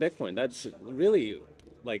store it in Bitcoin. That's really,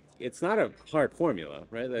 like, it's not a hard formula,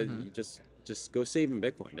 right? That you just go save in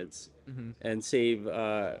Bitcoin. It's and save.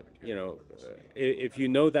 If you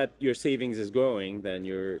know that your savings is growing, then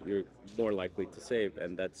you're more likely to save,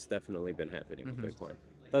 and that's definitely been happening with Bitcoin.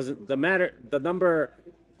 The number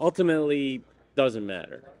ultimately doesn't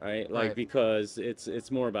matter, right? Like, because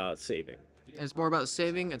it's more about saving. It's more about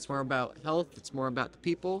saving. It's more about health. It's more about the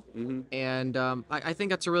people. And I think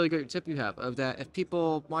that's a really great tip you have, of that if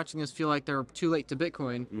people watching this feel like they're too late to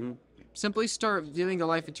Bitcoin, simply start viewing their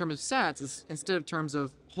life in terms of sats instead of terms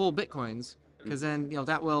of whole Bitcoins, because then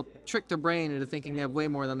that will trick their brain into thinking they have way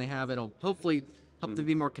more than they have. It'll hopefully help them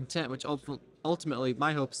be more content, which ultimately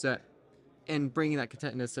my hope is that in bringing that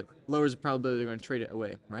contentness, it lowers the probability they're going to trade it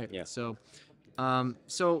away, right? Yeah. So,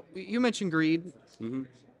 so you mentioned greed.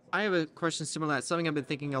 I have a question similar to that. Something I've been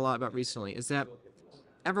thinking a lot about recently is that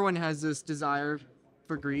everyone has this desire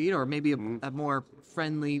for greed, or maybe a more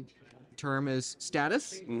friendly term is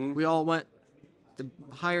status. We all want the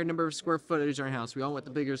higher number of square footage in our house. We all want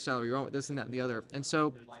the bigger salary. We all want this and that and the other. And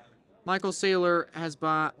so Michael Saylor has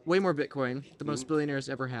bought way more Bitcoin than most billionaires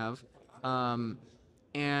ever have.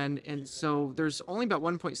 And so there's only about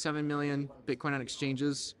 1.7 million Bitcoin on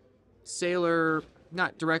exchanges. Saylor,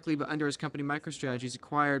 not directly, but under his company MicroStrategy's,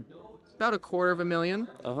 acquired about 250,000.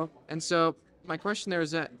 And so my question there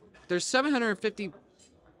is that there's 750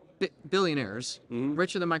 billionaires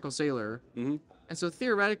richer than Michael Saylor. And so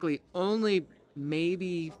theoretically, only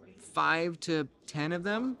maybe 5 to 10 of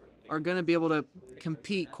them are going to be able to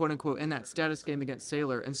compete, quote unquote, in that status game against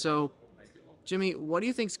Saylor. And so, Jimmy, what do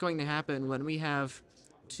you think is going to happen when we have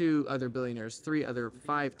 2 other billionaires, 3 other,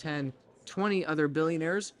 5, 10, 20 other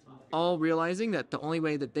billionaires all realizing that the only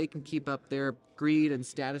way that they can keep up their greed and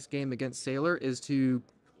status game against Saylor is to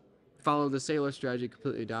follow the Saylor strategy,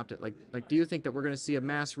 completely adopt it? Like, do you think that we're going to see a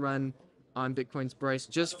mass run on Bitcoin's price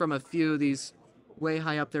just from a few of these way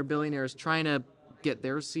high up there billionaires trying to get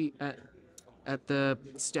their seat at the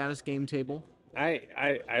status game table? I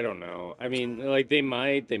don't know. I mean, like, they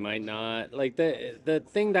might not. Like, the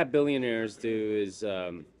thing that billionaires do is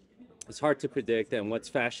it's hard to predict, and what's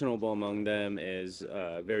fashionable among them is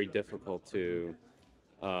very difficult to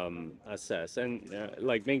assess. And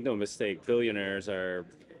like, make no mistake, billionaires are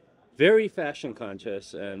very fashion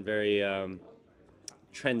conscious and very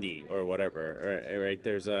trendy or whatever. Right?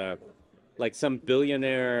 There's like some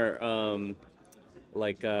billionaire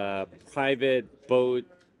private boat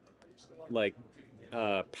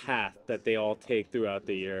path that they all take throughout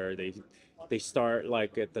the year. They start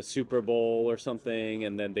like at the Super Bowl or something,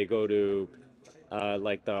 and then they go to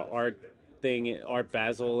like the Art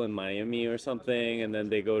Basel in Miami or something, and then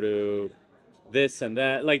they go to this and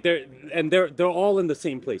that. Like, they're all in the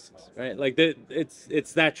same places, right? Like,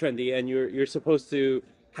 it's that trendy, and you're supposed to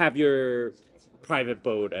have your private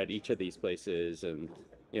boat at each of these places, and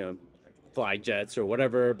fly jets or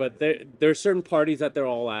whatever. But there are certain parties that they're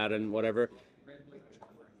all at and whatever.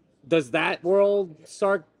 Does that world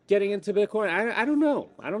start getting into Bitcoin? I don't know.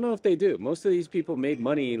 I don't know if they do. Most of these people made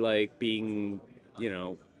money like being,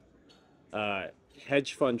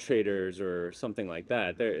 hedge fund traders or something like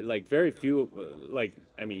that. They're like very few. Like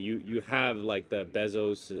I mean, you have like the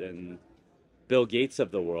Bezos and Bill Gates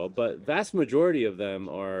of the world, but vast majority of them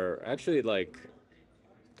are actually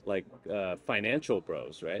financial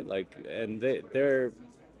bros, right? Like, and they're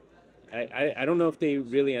I don't know if they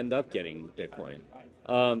really end up getting Bitcoin.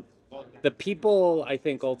 Um, the people I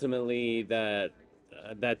think ultimately that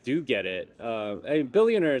do get it, I mean,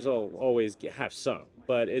 billionaires will always have some,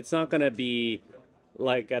 but it's not going to be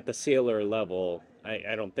like at the sailor level.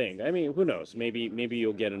 I don't think. I mean, who knows? Maybe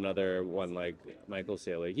you'll get another one like Michael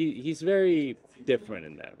Saylor. He's very different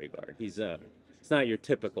in that regard. It's not your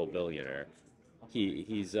typical billionaire.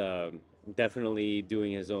 He's definitely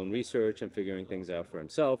doing his own research and figuring things out for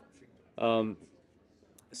himself. Um,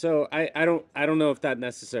 so I don't know if that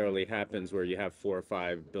necessarily happens where you have 4 or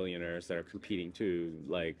 5 billionaires that are competing to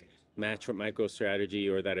like match with MicroStrategy,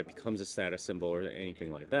 or that it becomes a status symbol or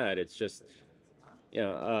anything like that. It's just, you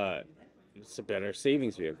know, it's a better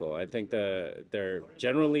savings vehicle. I think they're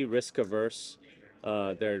generally risk averse.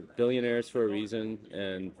 They're billionaires for a reason,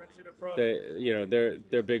 and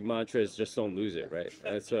their big mantra is just don't lose it, right?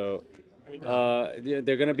 And so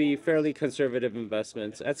they're going to be fairly conservative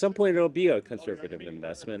investments. At some point, it'll be a conservative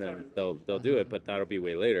investment, and they'll do it, but that'll be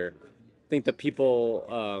way later. I think the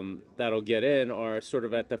people that'll get in are sort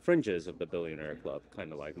of at the fringes of the billionaire club,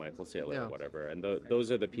 kind of like Michael Saylor or whatever, and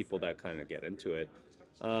those are the people that kind of get into it.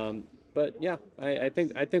 But yeah, I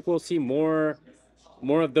think we'll see more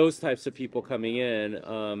of those types of people coming in.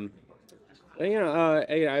 I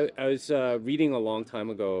was reading a long time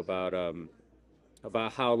ago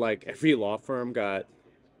about how like every law firm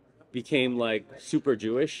became like super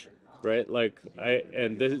Jewish, right? Like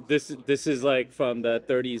this is like from the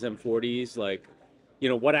 30s and 40s, like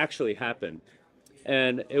what actually happened.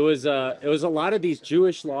 And it was a lot of these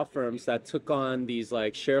Jewish law firms that took on these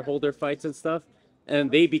like shareholder fights and stuff,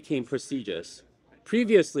 and they became prestigious.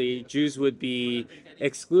 Previously, Jews would be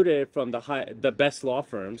excluded from the best law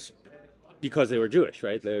firms because they were Jewish,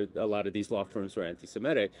 right? A lot of these law firms were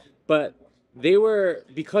anti-Semitic, but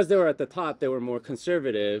because they were at the top, they were more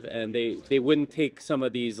conservative, and they wouldn't take some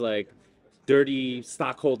of these like dirty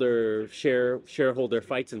stockholder shareholder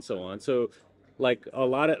fights and so on. So like a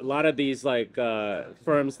lot of these like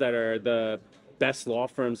firms that are the best law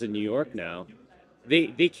firms in New York now,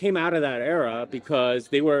 they came out of that era because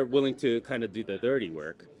they were willing to kind of do the dirty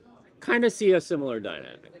work. Kind of see a similar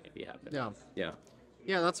dynamic maybe happen. Yeah.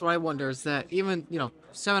 Yeah, that's what I wonder, is that even,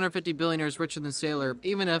 750 billionaires richer than Saylor,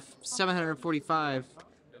 even if 745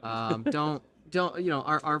 are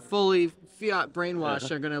fully fiat brainwashed,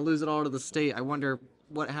 are going to lose it all to the state. I wonder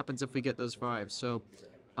what happens if we get those 5. So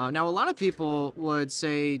now a lot of people would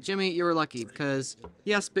say, Jimmy, you were lucky because,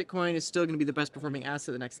 yes, Bitcoin is still going to be the best performing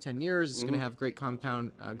asset the next 10 years. It's going to have great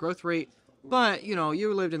compound growth rate. But,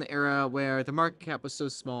 you lived in the era where the market cap was so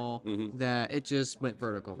small that it just went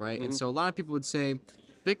vertical, right? And so a lot of people would say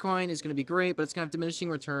Bitcoin is going to be great, but it's going to have diminishing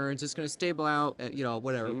returns. It's going to stable out at,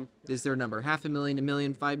 whatever is their number, 500,000, 1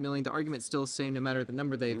 million, 5 million. The argument's still the same no matter the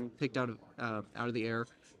number they've picked out of the air.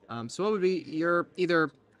 So what would be your either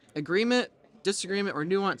agreement, disagreement, or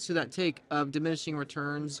nuance to that take of diminishing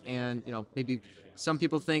returns? And, maybe some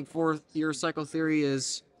people think 4-year cycle theory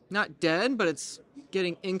is not dead, but it's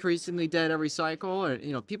getting increasingly dead every cycle. Or,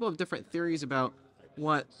 people have different theories about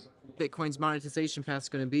what Bitcoin's monetization path is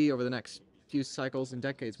going to be over the next few cycles and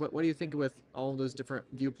decades. What do you think with all of those different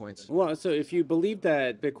viewpoints? Well, so if you believe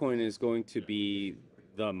that Bitcoin is going to be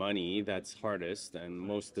the money that's hardest and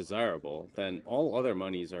most desirable, then all other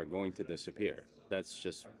monies are going to disappear. That's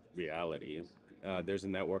just reality. There's a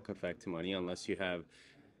network effect to money unless you have,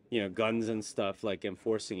 guns and stuff like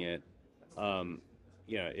enforcing it.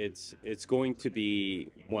 It's going to be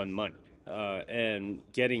one money. And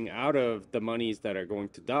getting out of the monies that are going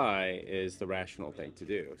to die is the rational thing to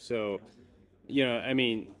do. So, I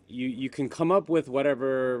mean, you can come up with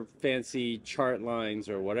whatever fancy chart lines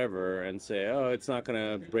or whatever and say, oh, it's not going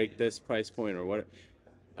to break this price point or what.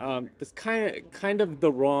 It's kind of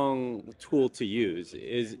the wrong tool to use.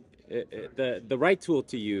 The right tool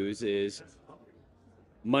to use is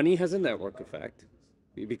money has a network effect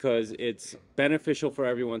because it's beneficial for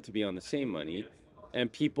everyone to be on the same money,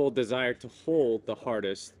 and people desire to hold the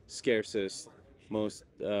hardest, scarcest, most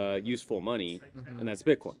useful money, and that's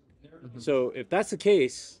Bitcoin. So if that's the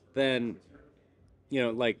case, then,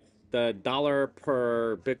 like the dollar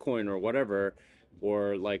per Bitcoin or whatever,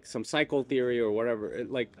 or like some cycle theory or whatever,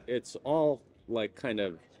 it's all like kind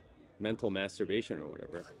of mental masturbation or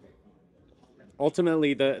whatever.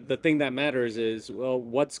 Ultimately, the thing that matters is, well,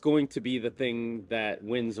 what's going to be the thing that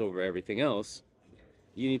wins over everything else?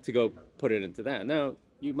 You need to go put it into that. Now,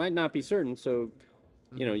 you might not be certain, so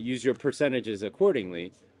you know, use your percentages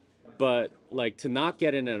accordingly. But like to not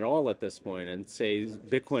get in at all at this point and say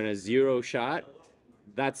Bitcoin has zero shot,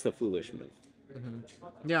 that's the foolish move.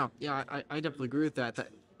 Yeah, yeah, I definitely agree with that. That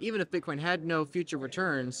even if Bitcoin had no future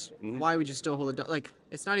returns, why would you still hold it? Like,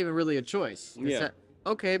 it's not even really a choice. It's Yeah. that,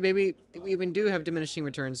 okay, maybe we even do have diminishing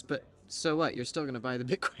returns, but so what? You're still going to buy the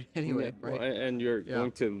Bitcoin anyway, Well, right? and you're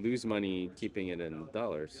going to lose money keeping it in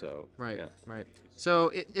dollars. So Right, yeah. right.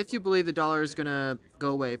 So if you believe the dollar is going to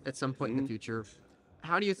go away at some point in the future,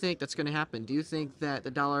 how do you think that's going to happen? Do you think that the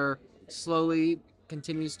dollar slowly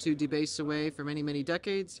continues to debase away for many, many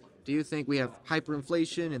decades? Do you think we have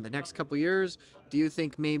hyperinflation in the next couple years? Do you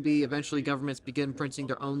think maybe eventually governments begin printing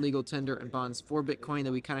their own legal tender and bonds for Bitcoin,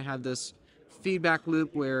 that we kind of have this feedback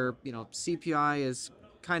loop where, you know, CPI is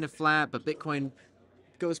kind of flat, but Bitcoin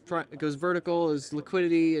goes vertical as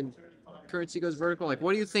liquidity and currency goes vertical? Like,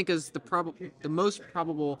 what do you think is the most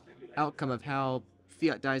probable outcome of how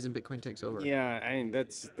fiat dies and Bitcoin takes over? Yeah, I mean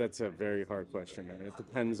that's a very hard question, and it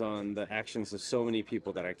depends on the actions of so many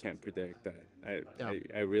people that I can't predict. That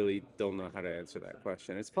I really don't know how to answer that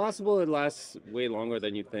question. It's possible it lasts way longer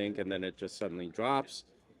than you think, and then it just suddenly drops.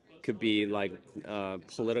 Could be like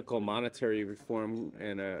political monetary reform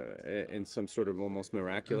in some sort of almost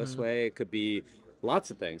miraculous way. It could be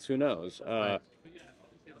lots of things. Who knows?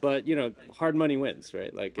 But you know, hard money wins,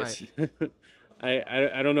 right? Like it's.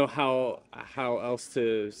 I don't know how else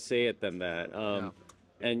to say it than that.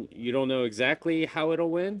 And you don't know exactly how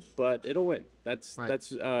it'll win, but it'll win. That's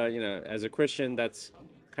you know, as a Christian, that's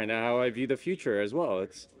kind of how I view the future as well.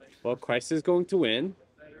 It's, well, Christ is going to win,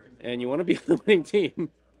 and you want to be on the winning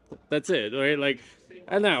team. That's it, right? Like,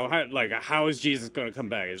 I know, how is Jesus going to come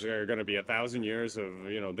back? Is there going to be 1,000 years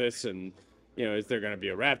of, you know, this, and, you know, is there going to be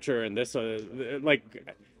a rapture and this?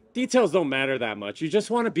 Like, details don't matter that much. You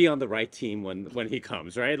just want to be on the right team when he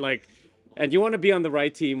comes, right? Like, and you want to be on the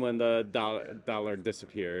right team when the dollar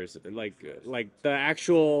disappears. Like the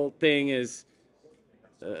actual thing is,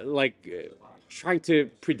 trying to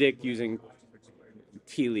predict using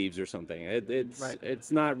tea leaves or something.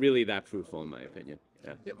 It's not really that fruitful in my opinion.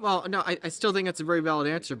 Yeah. Well, no, I still think that's a very valid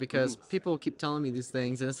answer, because people keep telling me these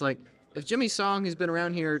things, and it's like, if Jimmy Song, who's been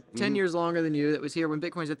around here 10 years longer than you, that was here when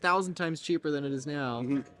Bitcoin's 1,000 times cheaper than it is now,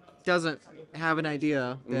 doesn't have an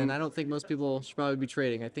idea, then I don't think most people should probably be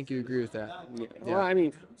trading. I think you agree with that. Yeah. Well, I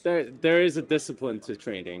mean, there is a discipline to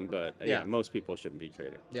trading, but Yeah. most people shouldn't be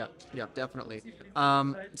trading. Yeah, definitely.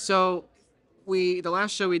 So the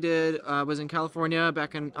last show we did was in California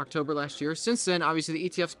back in October last year. Since then, obviously the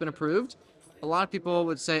ETF's been approved. A lot of people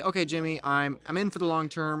would say, okay, Jimmy, I'm in for the long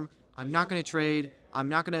term. I'm not going to trade. I'm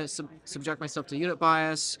not going to subject myself to unit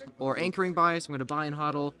bias or anchoring bias. I'm going to buy and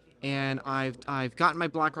hodl. And I've gotten my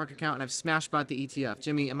BlackRock account and I've smash bought the ETF.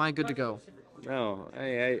 Jimmy, am I good to go? No,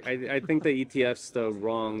 I think the ETF's the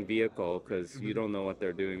wrong vehicle, because you don't know what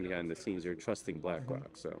they're doing behind the scenes. You're trusting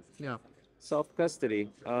BlackRock, so. Yeah.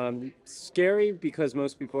 Self-custody. Scary because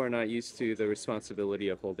most people are not used to the responsibility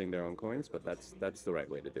of holding their own coins, but that's the right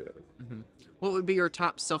way to do it. What would be your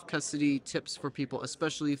top self-custody tips for people,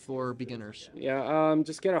 especially for beginners? Yeah,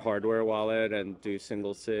 just get a hardware wallet and do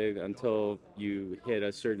single sig until you hit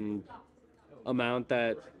a certain amount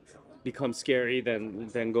that becomes scary. Then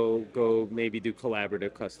go maybe do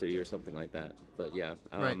collaborative custody or something like that. But yeah.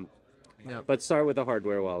 Yeah. But start with a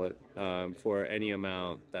hardware wallet for any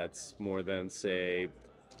amount that's more than, say,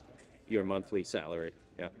 your monthly salary.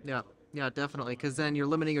 Yeah. Yeah, definitely. Because then you're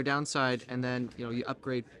limiting your downside, and then you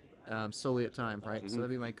upgrade slowly at time, right? So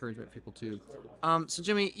that'd be my encouragement for people too. So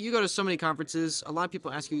Jimmy, you go to so many conferences. A lot of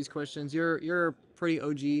people ask you these questions. You're pretty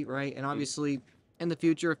OG, right? And obviously, in the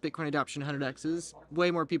future, if Bitcoin adoption 100x's,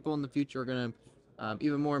 way more people in the future are gonna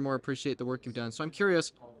even more and more appreciate the work you've done. So I'm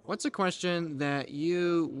curious, what's a question that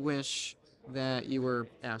you wish that you were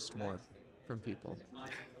asked more from people? I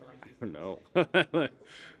don't know.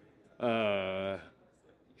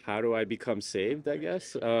 How do I become saved, I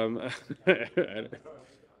guess?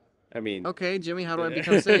 I mean... Okay, Jimmy, how do I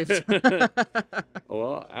become saved?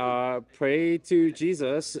 Well, pray to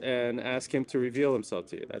Jesus and ask him to reveal himself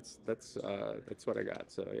to you. That's what I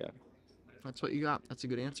got, so yeah. That's what you got. That's a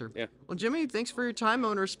good answer. Yeah. Well, Jimmy, thanks for your time. I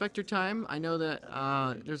want to respect your time. I know that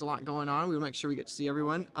there's a lot going on. We will make sure we get to see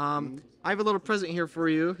everyone. I have a little present here for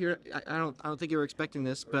you. Here, I don't think you were expecting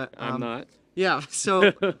this, but I'm not. Yeah.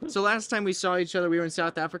 So last time we saw each other, we were in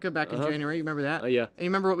South Africa back in January. You remember that? Yeah. And you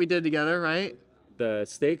remember what we did together, right? the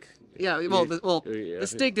steak. Yeah, well, Yeah. the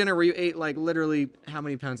steak dinner where you ate like literally how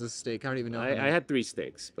many pounds of steak? I don't even know. I had 3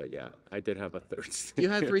 steaks, but yeah, I did have a third steak. You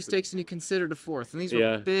had 3 steaks and you considered a fourth, and these were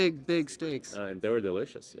Yeah. big steaks. They were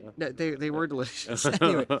delicious. Yeah. They were delicious.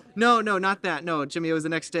 Anyway, no, not that. No, Jimmy, it was the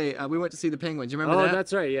next day. We went to see the penguins. You remember Oh, that?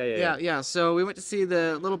 that's right. Yeah. So we went to see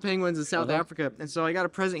the little penguins in South Africa, and so I got a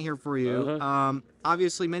present here for you.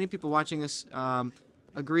 Obviously, many people watching this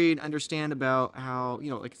agree and understand about how,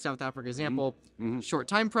 like South Africa example, short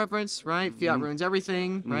time preference, right? Fiat ruins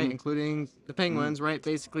everything, right? Including the penguins, right?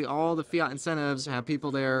 Basically, all the fiat incentives have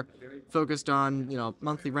people there focused on,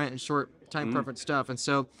 monthly rent and short time preference stuff. And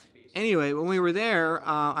so, anyway, when we were there,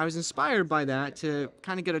 I was inspired by that to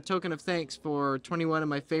kind of get a token of thanks for 21 of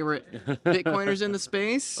my favorite Bitcoiners in the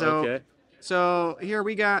space. So. Okay. So here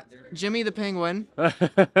we got Jimmy the Penguin.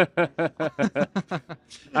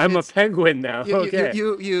 I'm a penguin now. Okay.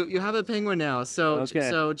 You have a penguin now. So Okay.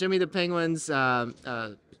 so Jimmy the Penguin's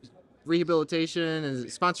rehabilitation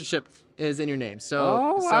and sponsorship is in your name. So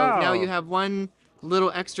Oh, so wow. now you have one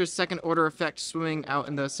little extra second order effect swimming out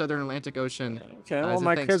in the southern Atlantic Ocean. Okay, as well, a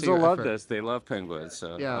my thanks kids to your will love effort. this. They love penguins,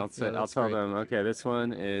 so Yeah, I'll that's tell great. them. Okay, this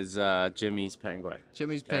one is Jimmy's penguin.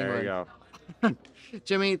 Jimmy's There Penguin. you go.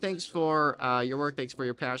 Jimmy, thanks for your work. Thanks for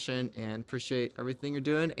your passion, and appreciate everything you're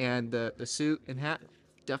doing. And the suit and hat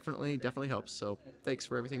definitely helps. So thanks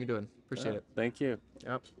for everything you're doing. Appreciate it. Thank you.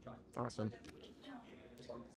 Yep. Awesome.